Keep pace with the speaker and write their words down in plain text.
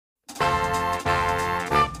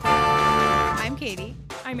Katie.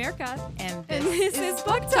 I'm Erica. And this is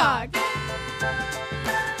Book Talk.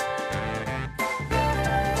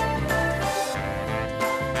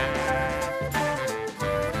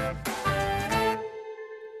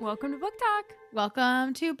 Welcome to Book Talk.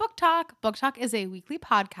 Welcome to Book Talk. Book Talk is a weekly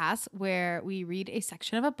podcast where we read a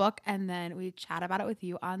section of a book and then we chat about it with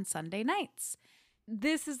you on Sunday nights.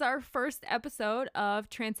 This is our first episode of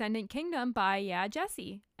Transcendent Kingdom by Yeah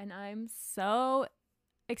Jessie, and I'm so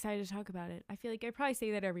excited to talk about it. I feel like I probably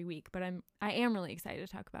say that every week, but I am really excited to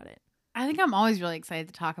talk about it. I think I'm always really excited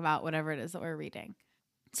to talk about whatever it is that we're reading.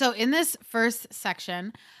 So in this first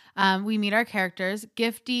section, we meet our characters,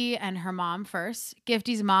 Gifty and her mom first.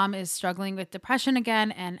 Gifty's mom is struggling with depression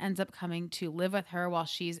again and ends up coming to live with her while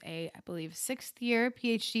she's I believe, 6th year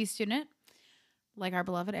PhD student, like our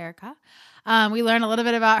beloved Erica. We learn a little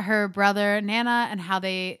bit about her brother, Nana, and how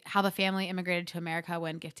the family immigrated to America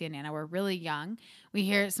when Gifty and Nana were really young. We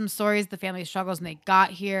hear some stories of the family struggles when they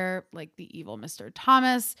got here, like the evil Mr.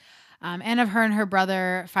 Thomas, and of her and her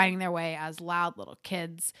brother finding their way as loud little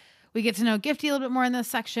kids. We get to know Gifty a little bit more in this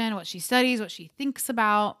section, what she studies, what she thinks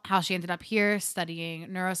about, how she ended up here studying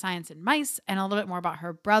neuroscience in mice, and a little bit more about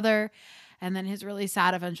her brother, and then his really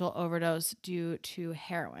sad eventual overdose due to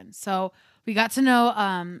heroin. So we got to know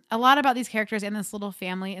a lot about these characters and this little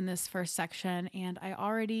family in this first section, and I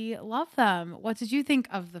already love them. What did you think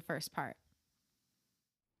of the first part?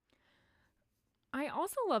 I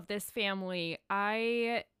also love this family.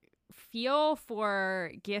 I feel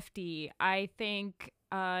for Gifty. I think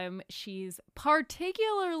she's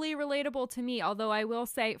particularly relatable to me, although I will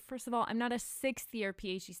say, first of all, I'm not a 6th year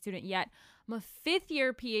PhD student yet. I'm a 5th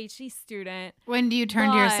year PhD student. When do you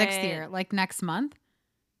turn to your 6th year? Like next month?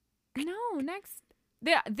 No,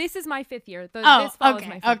 this is my 5th year. This fall is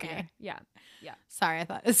my 5th year. Yeah. Sorry, I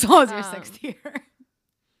thought it was your 6th year.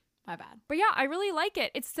 My bad. But yeah, I really like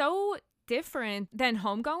it. It's so different than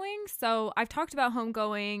Homegoing. So I've talked about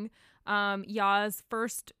Homegoing, Ya's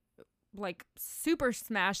first like super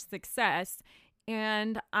smash success,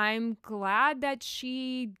 and I'm glad that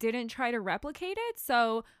she didn't try to replicate it.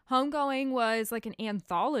 So Homegoing was like an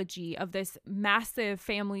anthology of this massive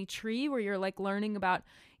family tree where you're like learning about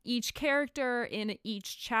each character in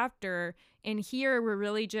each chapter. And here we're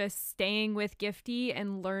really just staying with Gifty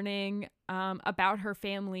and learning about her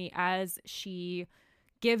family as she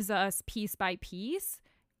gives us piece by piece.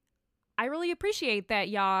 I really appreciate that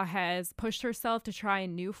Ya has pushed herself to try a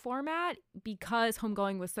new format because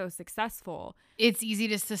Homegoing was so successful. It's easy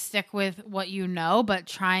just to stick with what you know, but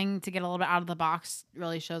trying to get a little bit out of the box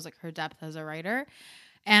really shows like her depth as a writer.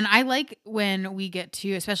 And I like when we get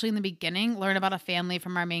to, especially in the beginning, learn about a family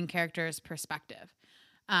from our main character's perspective.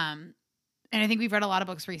 And I think we've read a lot of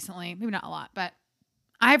books recently, maybe not a lot, but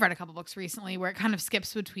I've read a couple books recently where it kind of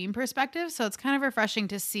skips between perspectives. So it's kind of refreshing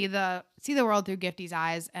to see the world through Gifty's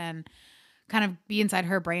eyes and kind of be inside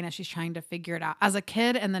her brain as she's trying to figure it out as a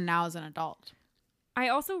kid and then now as an adult. I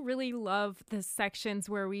also really love the sections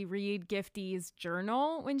where we read Gifty's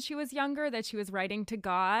journal when she was younger that she was writing to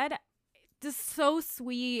God. Just so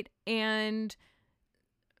sweet and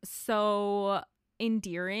so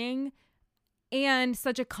endearing, and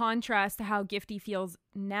such a contrast to how Gifty feels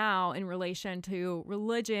now in relation to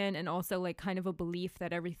religion and also like kind of a belief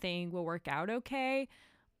that everything will work out okay.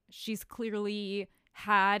 She's clearly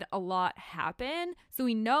had a lot happen. So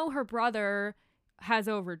we know her brother has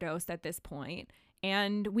overdosed at this point,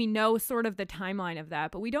 and we know sort of the timeline of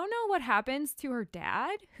that, but we don't know what happens to her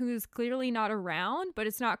dad, who's clearly not around, but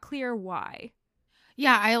it's not clear why.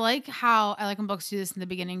 Yeah, I like when books do this in the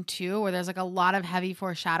beginning too, where there's like a lot of heavy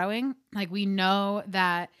foreshadowing. Like we know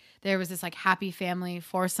that there was this like happy family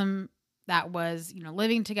foursome that was,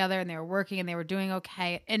 living together and they were working and they were doing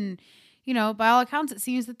okay. And, by all accounts, it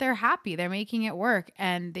seems that they're happy. They're making it work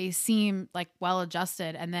and they seem like well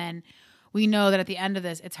adjusted. And then we know that at the end of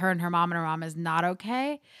this, it's her and her mom, and her mom is not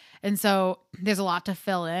okay. And so there's a lot to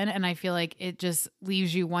fill in. And I feel like it just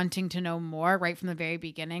leaves you wanting to know more right from the very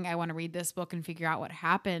beginning. I want to read this book and figure out what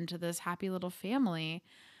happened to this happy little family,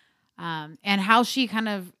 and how she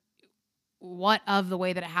what of the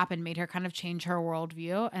way that it happened made her kind of change her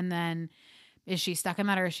worldview. And then is she stuck in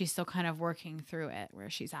that, or is she still kind of working through it where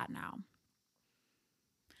she's at now?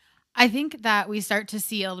 I think that we start to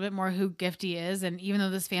see a little bit more who Gifty is. And even though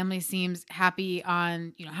this family seems happy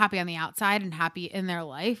on the outside and happy in their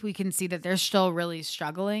life, we can see that they're still really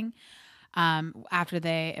struggling after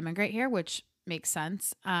they immigrate here, which makes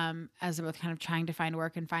sense as they're both kind of trying to find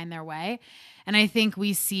work and find their way. And I think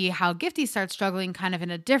we see how Gifty starts struggling kind of in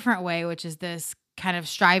a different way, which is this kind of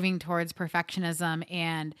striving towards perfectionism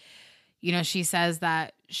and You know, she says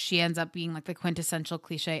that she ends up being like the quintessential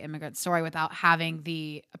cliche immigrant story without having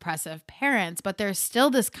the oppressive parents, but there's still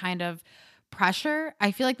this kind of pressure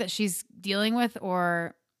I feel like that she's dealing with,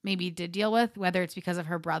 or maybe did deal with, whether it's because of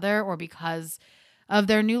her brother or because of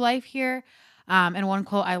their new life here. And one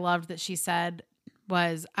quote I loved that she said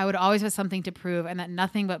was, "I would always have something to prove, and that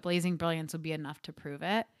nothing but blazing brilliance would be enough to prove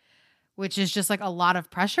it," which is just like a lot of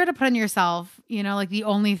pressure to put on yourself. You know, like the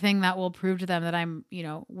only thing that will prove to them that I'm, you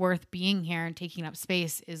know, worth being here and taking up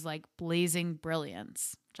space is like blazing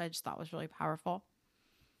brilliance, which I just thought was really powerful.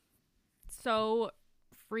 So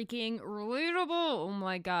freaking relatable. Oh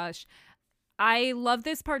my gosh. I love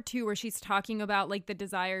this part too, where she's talking about like the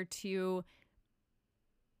desire to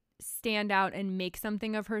stand out and make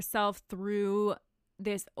something of herself through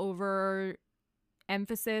this over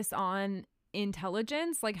emphasis on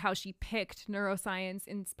intelligence, like how she picked neuroscience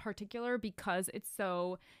in particular because it's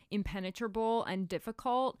so impenetrable and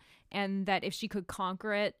difficult, and that if she could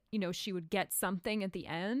conquer it, you know, she would get something at the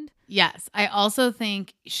end. Yes. I also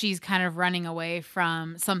think she's kind of running away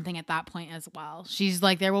from something at that point as well. She's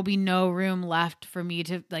like, there will be no room left for me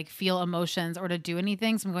to like feel emotions or to do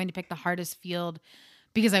anything. So I'm going to pick the hardest field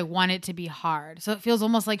because I want it to be hard. So it feels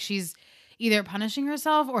almost like she's either punishing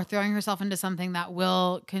herself or throwing herself into something that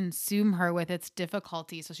will consume her with its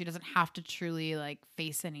difficulty so she doesn't have to truly like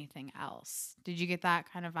face anything else. Did you get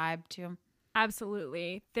that kind of vibe too?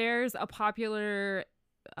 Absolutely. There's a popular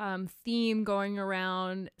theme going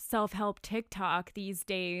around self-help TikTok these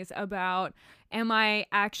days about, am I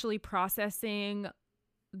actually processing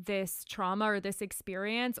this trauma or this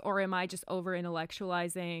experience, or am I just over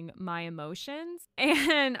intellectualizing my emotions?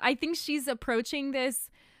 And I think she's approaching this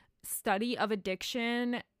study of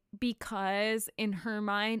addiction because in her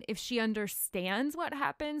mind, if she understands what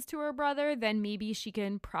happens to her brother, then maybe she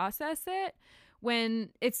can process it. When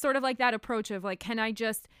it's sort of like that approach of like, can I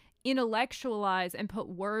just intellectualize and put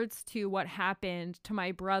words to what happened to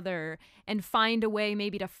my brother and find a way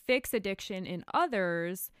maybe to fix addiction in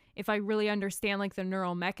others if I really understand like the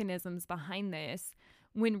neural mechanisms behind this,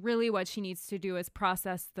 when really what she needs to do is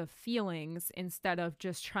process the feelings instead of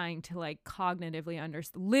just trying to like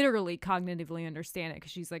literally cognitively understand it,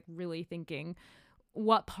 because she's like really thinking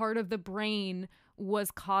what part of the brain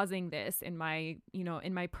was causing this in my, you know,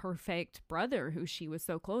 in my perfect brother who she was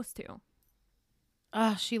so close to.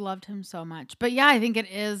 Oh, she loved him so much. But yeah, I think it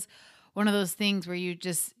is one of those things where you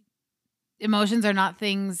just, emotions are not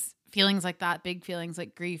things, feelings like that, big feelings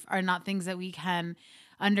like grief are not things that we can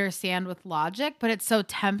understand with logic, but it's so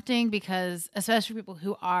tempting because especially people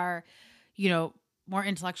who are, you know, more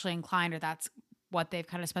intellectually inclined, or that's what they've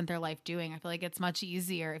kind of spent their life doing. I feel like it's much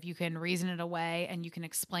easier if you can reason it away and you can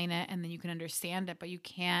explain it and then you can understand it, but you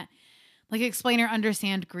can't like explain or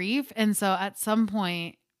understand grief. And so at some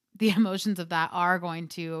point, the emotions of that are going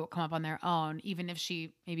to come up on their own, even if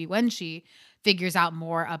she, maybe when she figures out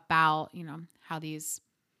more about, you know, how these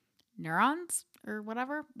neurons or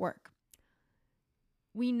whatever work.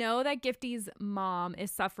 We know that Gifty's mom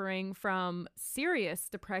is suffering from serious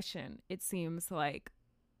depression, it seems like.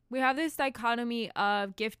 We have this dichotomy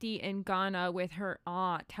of Gifty in Ghana with her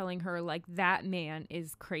aunt telling her, like, that man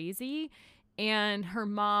is crazy, and her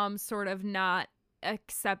mom sort of not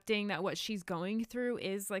accepting that what she's going through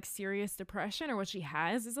is, like, serious depression, or what she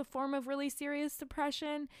has is a form of really serious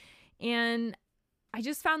depression. And I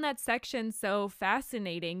just found that section so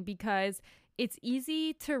fascinating because it's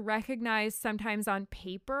easy to recognize sometimes on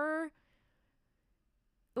paper,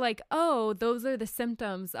 like, oh, those are the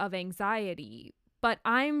symptoms of anxiety, but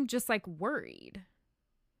I'm just like worried.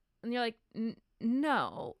 And you're like,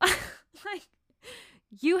 no, like,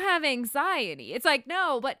 you have anxiety. It's like,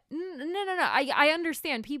 no, but no. I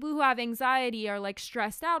understand people who have anxiety are like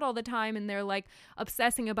stressed out all the time and they're like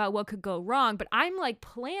obsessing about what could go wrong, but I'm like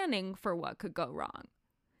planning for what could go wrong.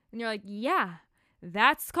 And you're like, yeah,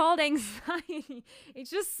 that's called anxiety.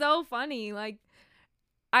 It's just so funny. Like,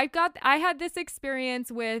 I had this experience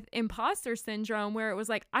with imposter syndrome where it was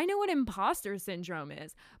like, I know what imposter syndrome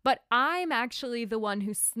is, but I'm actually the one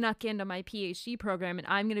who snuck into my PhD program and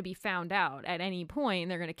I'm going to be found out at any point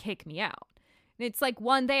and they're going to kick me out. And it's like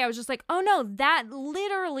one day I was just like, oh no, that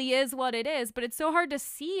literally is what it is. But it's so hard to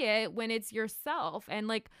see it when it's yourself. And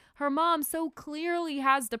like her mom so clearly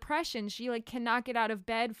has depression. She like cannot get out of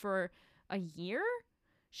bed for a year.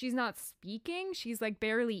 She's not speaking. She's like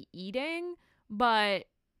barely eating. But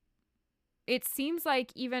it seems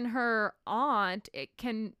like even her aunt, it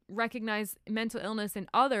can recognize mental illness in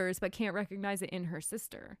others, but can't recognize it in her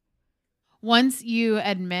sister. Once you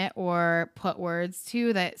admit or put words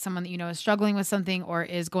to that someone that you know is struggling with something or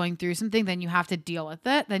is going through something, then you have to deal with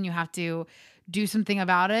it. Then you have to do something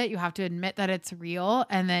about it. You have to admit that it's real,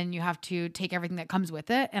 and then you have to take everything that comes with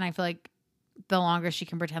it. And I feel like the longer she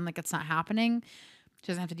can pretend like it's not happening, she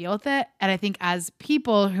doesn't have to deal with it. And I think as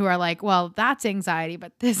people who are like, well, that's anxiety,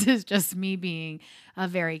 but this is just me being a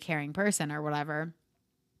very caring person or whatever,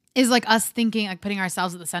 is like us thinking, like putting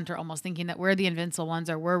ourselves at the center, almost thinking that we're the invincible ones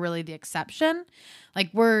or we're really the exception.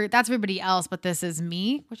 Like that's everybody else, but this is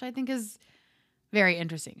me, which I think is very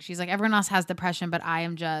interesting. She's like, everyone else has depression, but I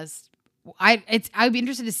am just, I would be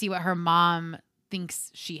interested to see what her mom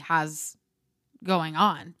thinks she has going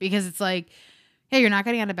on, because it's like, hey, you're not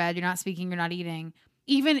getting out of bed, you're not speaking, you're not eating.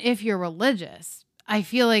 Even if you're religious, I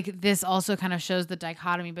feel like this also kind of shows the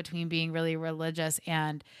dichotomy between being really religious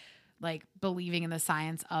and like believing in the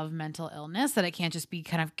science of mental illness, that it can't just be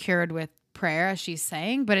kind of cured with prayer, as she's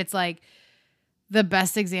saying. But it's like the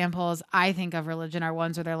best examples I think of religion are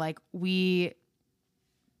ones where they're like, we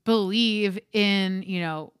believe in,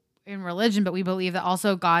 in religion, but we believe that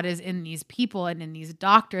also God is in these people and in these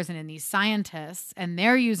doctors and in these scientists, and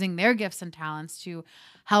they're using their gifts and talents to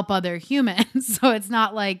help other humans. So it's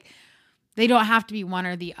not like they don't have to be one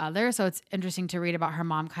or the other. So it's interesting to read about her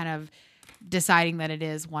mom kind of deciding that it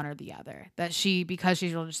is one or the other, that because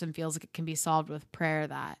she's religious and feels like it can be solved with prayer,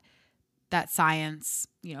 that science,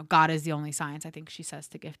 God is the only science. I think she says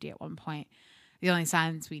to Gifty at one point, the only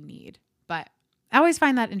science we need. But I always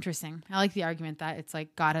find that interesting. I like the argument that it's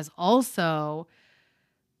like God has also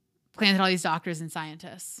planted all these doctors and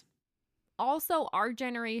scientists. Also, our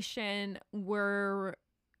generation were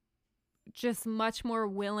just much more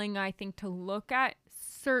willing, I think, to look at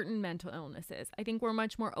certain mental illnesses. I think we're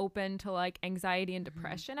much more open to like anxiety and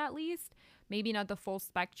depression, at least. Maybe not the full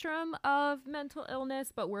spectrum of mental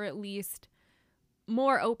illness, but we're at least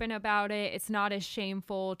more open about it. It's not as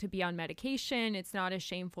shameful to be on medication. It's not as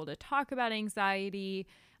shameful to talk about anxiety.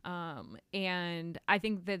 And I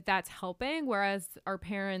think that that's helping. Whereas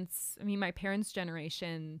my parents'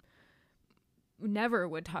 generation never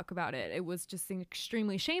would talk about it. It was just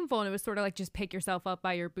extremely shameful. And it was sort of like, just pick yourself up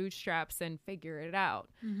by your bootstraps and figure it out.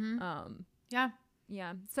 Yeah.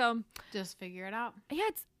 So just figure it out. Yeah.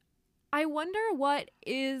 I wonder what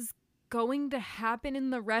is going to happen in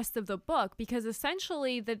the rest of the book, because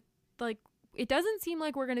essentially it doesn't seem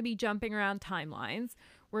like we're going to be jumping around timelines.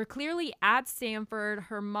 We're clearly at Stanford.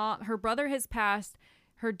 Her brother has passed,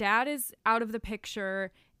 her dad is out of the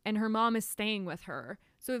picture, and her mom is staying with her.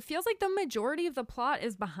 So it feels like the majority of the plot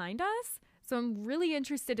is behind us. So I'm really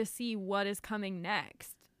interested to see what is coming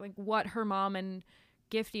next, like what her mom and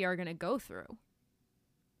Gifty are going to go through.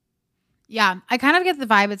 Yeah, I kind of get the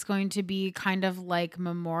vibe it's going to be kind of like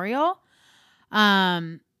Memorial,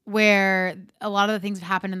 where a lot of the things have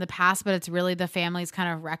happened in the past, but it's really the family's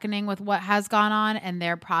kind of reckoning with what has gone on and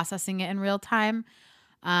they're processing it in real time.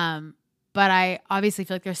 But I obviously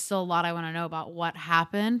feel like there's still a lot I want to know about what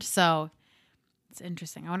happened. So it's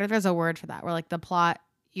interesting. I wonder if there's a word for that, where like the plot,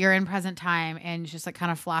 you're in present time and it's just like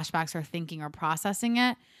kind of flashbacks or thinking or processing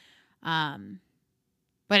it.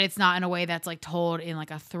 But it's not in a way that's like told in like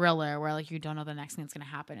a thriller where like you don't know the next thing that's going to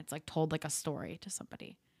happen. It's like told like a story to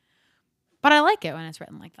somebody. But I like it when it's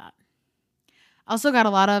written like that. Also got a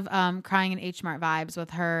lot of Crying in H Mart vibes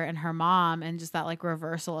with her and her mom, and just that like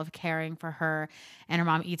reversal of caring for her. And her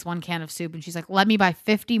mom eats one can of soup and she's like, let me buy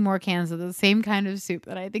 50 more cans of the same kind of soup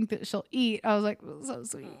that I think that she'll eat. I was like, so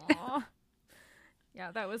sweet.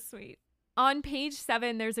 Yeah, that was sweet. On page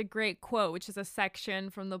 7, there's a great quote, which is a section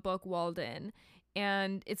from the book Walden.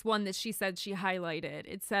 And it's one that she said she highlighted.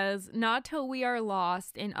 It says, "Not till we are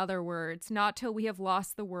lost, in other words, not till we have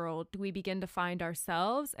lost the world, do we begin to find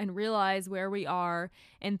ourselves and realize where we are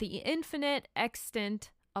and the infinite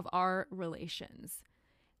extent of our relations."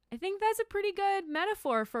 I think that's a pretty good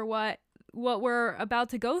metaphor for what we're about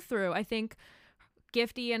to go through. I think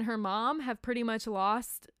Gifty and her mom have pretty much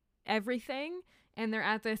lost everything, and they're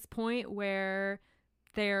at this point where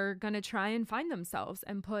they're going to try and find themselves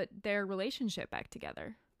and put their relationship back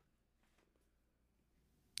together.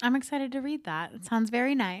 I'm excited to read that. It sounds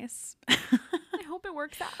very nice. I hope it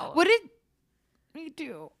works out. What did you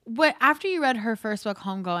do? What, after you read her first book,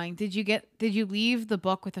 Homegoing, did you leave the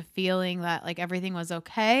book with a feeling that like everything was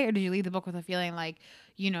okay? Or did you leave the book with a feeling like,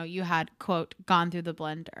 you had, quote, gone through the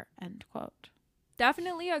blender, end quote?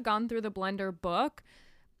 Definitely a gone through the blender book.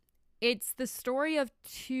 It's the story of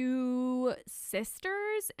two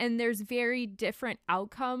sisters, and there's very different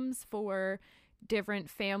outcomes for different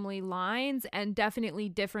family lines and definitely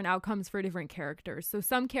different outcomes for different characters. So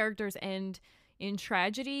some characters end in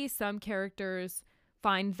tragedy. Some characters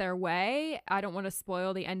find their way. I don't want to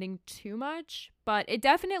spoil the ending too much, but it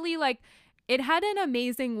definitely it had an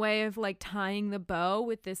amazing way of tying the bow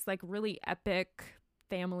with this really epic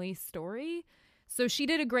family story. So she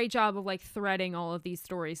did a great job of like threading all of these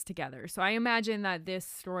stories together. So I imagine that this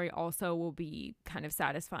story also will be kind of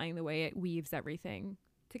satisfying the way it weaves everything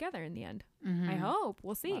together in the end. I hope.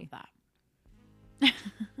 We'll see. Love that.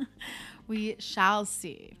 We shall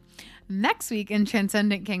see. Next week in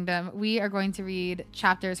Transcendent Kingdom, we are going to read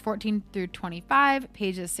chapters 14 through 25,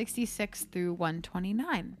 pages 66 through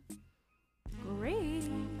 129. Great.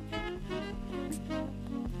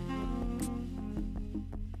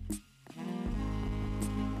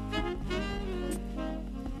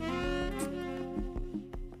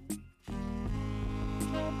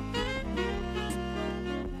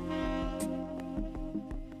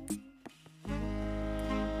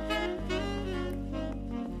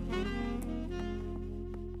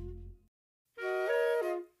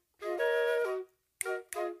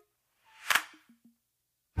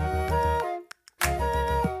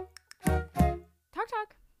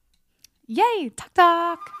 Talk. Yay! Talk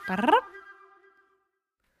talk. Ba-da-da.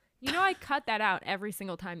 You know I cut that out every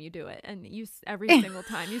single time you do it, and every single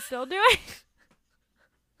time you still do it.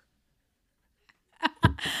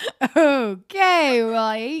 Okay, well,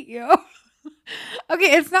 I hate you.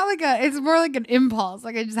 Okay, it's not like it's more like an impulse.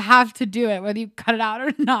 Like I just have to do it whether you cut it out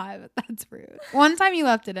or not. But that's rude. One time you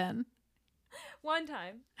left it in. One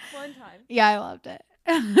time. Yeah, I loved it.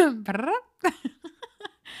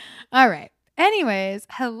 All right. Anyways,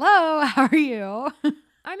 hello. How are you?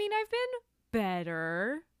 I mean, I've been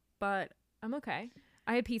better, but I'm okay.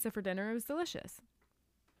 I had pizza for dinner. It was delicious.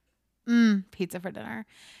 Pizza for dinner.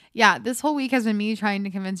 Yeah, this whole week has been me trying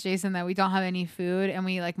to convince Jason that we don't have any food and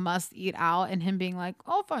we like must eat out, and him being like,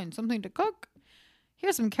 I'll find something to cook.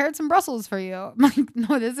 Here's some carrots and Brussels for you. I'm like,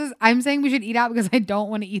 no, I'm saying we should eat out because I don't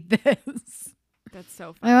want to eat this. That's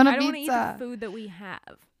so funny. I don't want to eat the food that we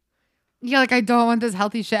have. Yeah, like I don't want this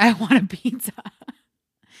healthy shit. I want a pizza.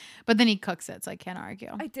 But then he cooks it, so I can't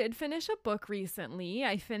argue. I did finish a book recently.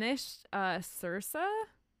 I finished Circe.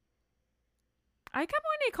 I kept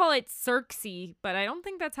wanting to call it Circe, but I don't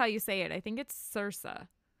think that's how you say it. I think it's Circe.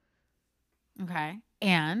 Okay.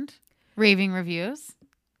 And raving reviews?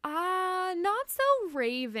 Not so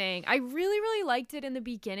raving. I really, really liked it in the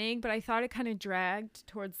beginning, but I thought it kind of dragged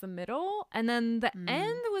towards the middle. And then the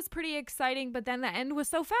end was pretty exciting, but then the end was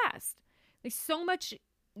so fast. Like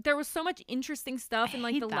there was so much interesting stuff in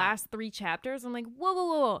like the last 3 chapters. I'm like,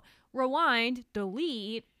 whoa. Rewind,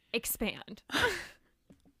 delete, expand.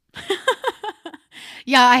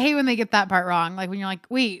 Yeah, I hate when they get that part wrong. Like when you're like,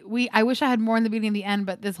 wait, I wish I had more in the beginning and the end,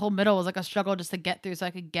 but this whole middle was like a struggle just to get through so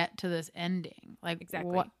I could get to this ending. Like,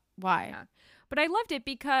 exactly. Why? Yeah. But I loved it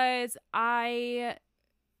because I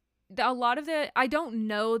don't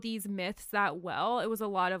know these myths that well. It was a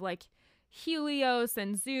lot of like Helios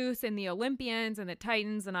and Zeus and the Olympians and the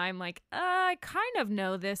Titans, and I'm like, I kind of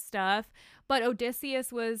know this stuff. But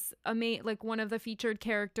Odysseus was like one of the featured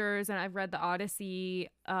characters, and I've read the Odyssey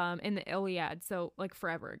in the Iliad, so like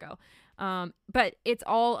forever ago. But it's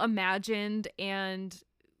all imagined and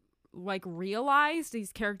like realized.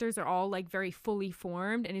 These characters are all like very fully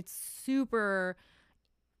formed, and it's super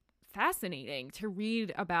fascinating to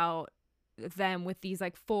read about them with these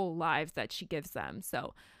like full lives that she gives them.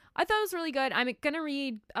 So I thought it was really good. I'm going to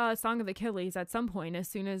read Song of Achilles at some point as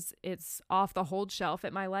soon as it's off the hold shelf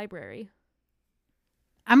at my library.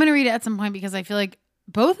 I'm going to read it at some point because I feel like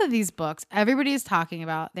both of these books everybody is talking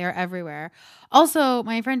about. They're everywhere. Also,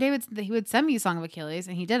 my friend David said that he would send me Song of Achilles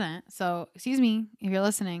and he didn't. So, excuse me, if you're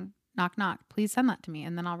listening, knock, knock, please send that to me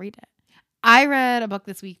and then I'll read it. I read a book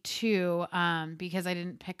this week too because I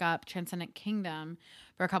didn't pick up Transcendent Kingdom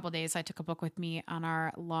for a couple of days. So I took a book with me on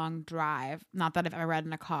our long drive. Not that I've ever read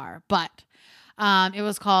in a car, but it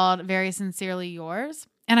was called Very Sincerely Yours.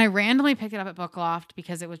 And I randomly picked it up at Book Loft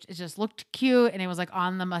because it just looked cute and it was like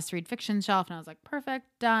on the must-read fiction shelf. And I was like, perfect,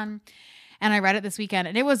 done. And I read it this weekend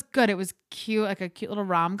and it was good. It was cute, like a cute little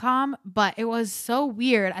rom-com, but it was so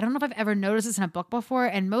weird. I don't know if I've ever noticed this in a book before.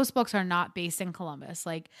 And most books are not based in Columbus. So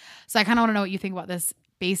I kind of want to know what you think about this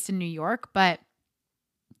based in New York, but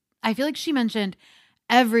I feel like she mentioned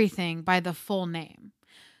everything by the full name.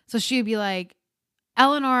 So she would be like,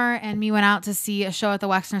 Eleanor and me went out to see a show at the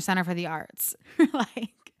Wexner Center for the Arts. Like,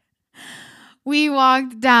 we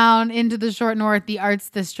walked down into the Short North, the Arts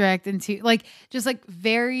District, into like just like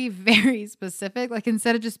very, very specific. Like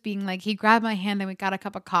instead of just being like, he grabbed my hand and we got a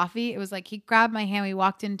cup of coffee, it was like he grabbed my hand, we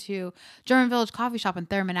walked into German Village Coffee Shop on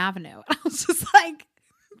Thurman Avenue. I was just like,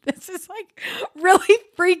 this is like really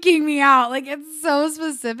freaking me out. Like it's so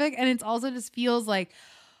specific and it's also just feels like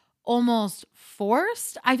almost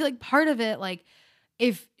forced. I feel like part of it, like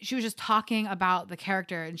if she was just talking about the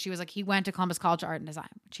character and she was like, he went to Columbus College of Art and Design,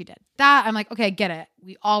 which he did. That I'm like, okay, I get it.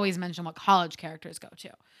 We always mention what college characters go to.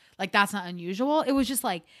 Like, that's not unusual. It was just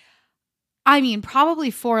like, I mean, probably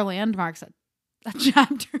 4 landmarks a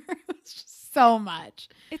chapter. It was just so much.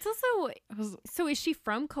 It's also, so is she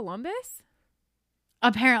from Columbus?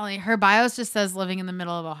 Apparently, her bio just says living in the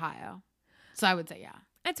middle of Ohio. So I would say, yeah.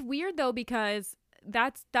 It's weird though, because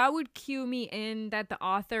that would cue me in that the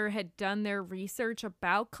author had done their research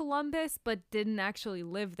about Columbus, but didn't actually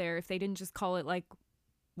live there if they didn't just call it like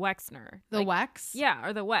Wexner. The like, Wex? Yeah,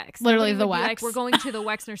 or the Wex. Literally the Wex. Wex. Like, we're going to the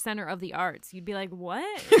Wexner Center of the Arts. You'd be like,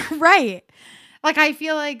 what? Right. Like, I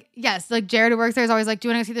feel like, yes, like Jared who works there is always like, do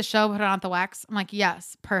you want to go see the show? Put it on at the Wex. I'm like,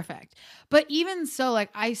 yes, perfect. But even so, like,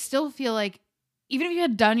 I still feel like even if you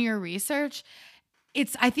had done your research,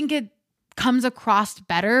 I think it comes across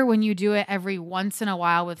better when you do it every once in a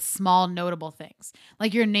while with small notable things.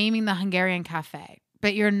 Like, you're naming the Hungarian Cafe,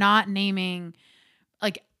 but you're not naming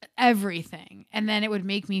like everything. And then it would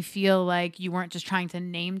make me feel like you weren't just trying to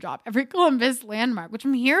name drop every Columbus landmark, which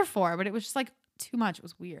I'm here for, but it was just like too much. It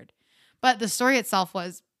was weird. But the story itself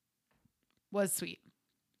was sweet.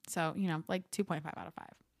 So, you know, like 2.5 out of 5.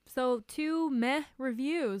 So 2 meh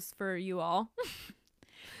reviews for you all.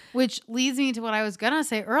 Which leads me to what I was going to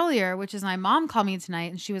say earlier, which is my mom called me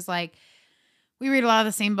tonight and she was like, we read a lot of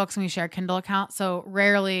the same books and we share a Kindle account. So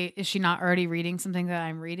rarely is she not already reading something that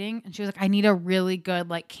I'm reading. And she was like, I need a really good,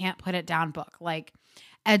 like, can't put it down book, like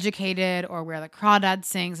Educated or Where the Crawdads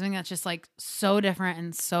Sing, something that's just like so different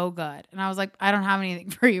and so good. And I was like, I don't have anything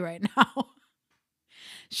for you right now.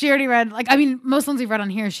 She already read, like, I mean, most ones we've read on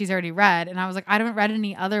here, she's already read. And I was like, I haven't read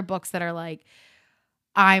any other books that are like,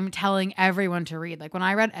 I'm telling everyone to read. Like, when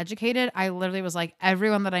I read Educated, I literally was like,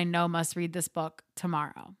 everyone that I know must read this book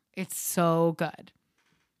tomorrow. It's so good.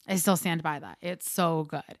 I still stand by that. It's so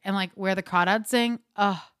good. And like Where the Crawdads Sing,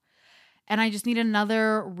 and I just need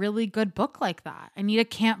another really good book like that. I need a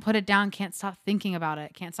can't put it down, can't stop thinking about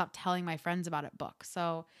it, can't stop telling my friends about it book.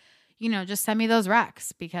 So, you know, just send me those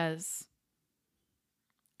recs because...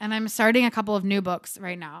 And I'm starting a couple of new books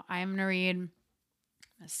right now. I'm going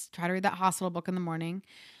to try to read that hospital book in the morning.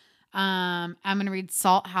 I'm going to read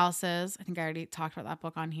Salt Houses. I think I already talked about that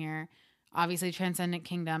book on here. Obviously, Transcendent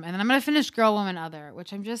Kingdom. And then I'm going to finish Girl, Woman, Other,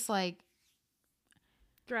 which I'm just like...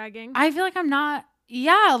 Dragging. I feel like I'm not...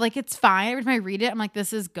 Yeah, like it's fine. Every time I read it, I'm like,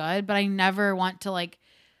 this is good. But I never want to like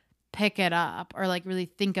pick it up or like really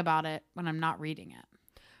think about it when I'm not reading it.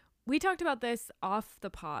 We talked about this off the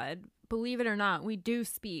pod. Believe it or not, we do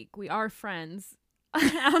speak. We are friends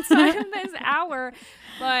outside of this hour.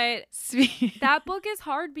 But that book is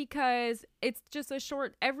hard because it's just a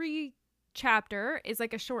short, every chapter is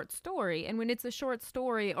like a short story. And when it's a short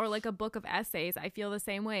story or like a book of essays, I feel the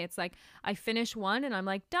same way. It's like I finish one and I'm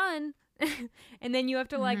like, done. And then you have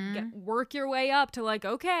to like work your way up to like,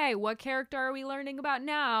 okay, what character are we learning about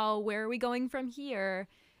now? Where are we going from here?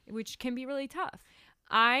 Which can be really tough.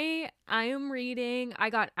 I am reading, I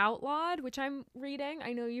got Outlawed, which I'm reading.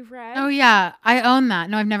 I know you've read. Oh, yeah. I own that.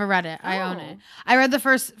 No, I've never read it. I own it. I read the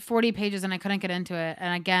first 40 pages and I couldn't get into it.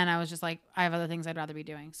 And again, I was just like, I have other things I'd rather be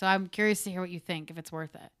doing. So I'm curious to hear what you think, if it's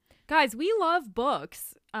worth it. Guys, we love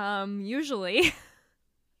books, usually.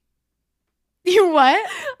 You what?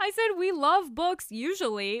 I said we love books,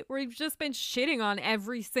 usually. We've just been shitting on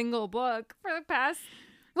every single book for the past...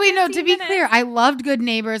 Wait, no, to be clear, I loved Good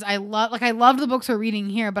Neighbors. I loved the books we're reading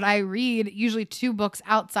here, but I read usually 2 books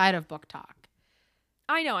outside of Book Talk.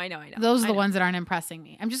 I know. Those are the ones that aren't impressing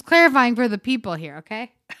me. I'm just clarifying for the people here,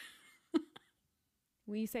 okay?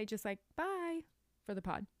 We say just like bye for the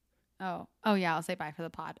pod. Oh yeah, I'll say bye for the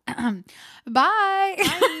pod. Bye.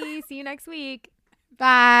 Bye. See you next week.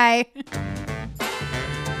 Bye.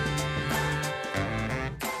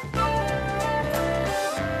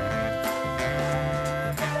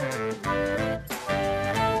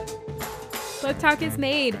 Book Talk is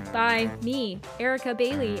made by me, Erica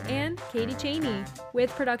Bailey, and Katie Cheney, with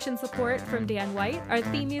production support from Dan White. Our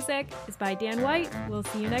theme music is by Dan White. We'll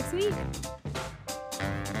see you next week.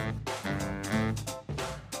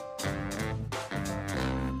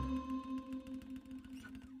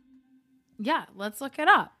 Yeah, let's look it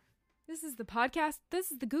up. This is the podcast.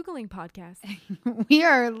 This is the Googling podcast. We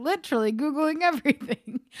are literally Googling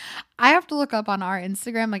everything. I have to look up on our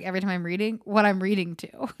Instagram, like every time I'm reading, what I'm reading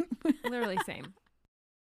to. Literally same.